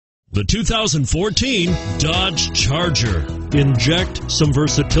The 2014 Dodge Charger. Inject some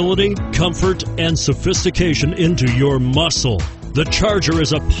versatility, comfort, and sophistication into your muscle. The Charger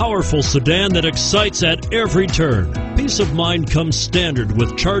is a powerful sedan that excites at every turn. Peace of mind comes standard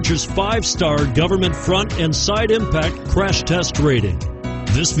with Charger's 5-star government front and side impact crash test rating.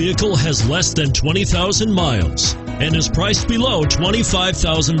 This vehicle has less than 20,000 miles and is priced below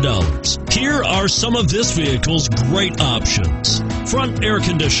 $25,000. Here are some of this vehicle's great options: front air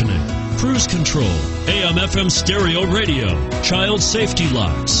conditioning, cruise control, AM/FM stereo radio, child safety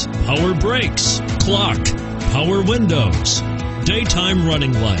locks, power brakes, clock, power windows, daytime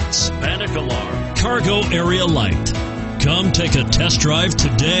running lights, panic alarm, cargo area light. Come take a test drive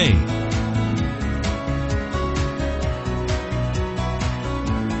today.